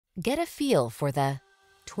Get a feel for the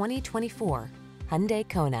 2024 Hyundai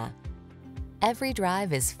Kona. Every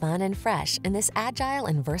drive is fun and fresh in this agile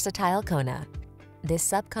and versatile Kona. This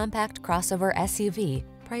subcompact crossover SUV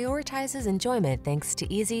prioritizes enjoyment thanks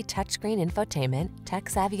to easy touchscreen infotainment,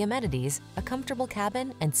 tech-savvy amenities, a comfortable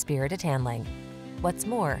cabin, and spirited handling. What's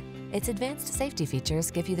more, its advanced safety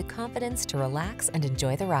features give you the confidence to relax and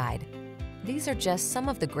enjoy the ride. These are just some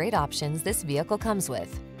of the great options this vehicle comes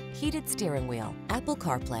with: heated steering wheel, Apple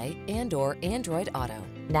CarPlay and/or Android Auto,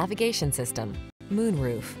 navigation system,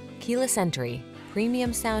 moonroof, keyless entry,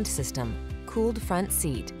 premium sound system, cooled front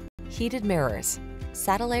seat, heated mirrors,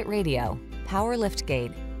 satellite radio, power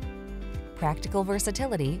liftgate. Practical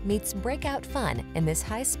versatility meets breakout fun in this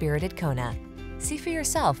high-spirited Kona. See for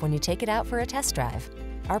yourself when you take it out for a test drive.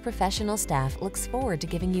 Our professional staff looks forward to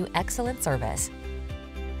giving you excellent service.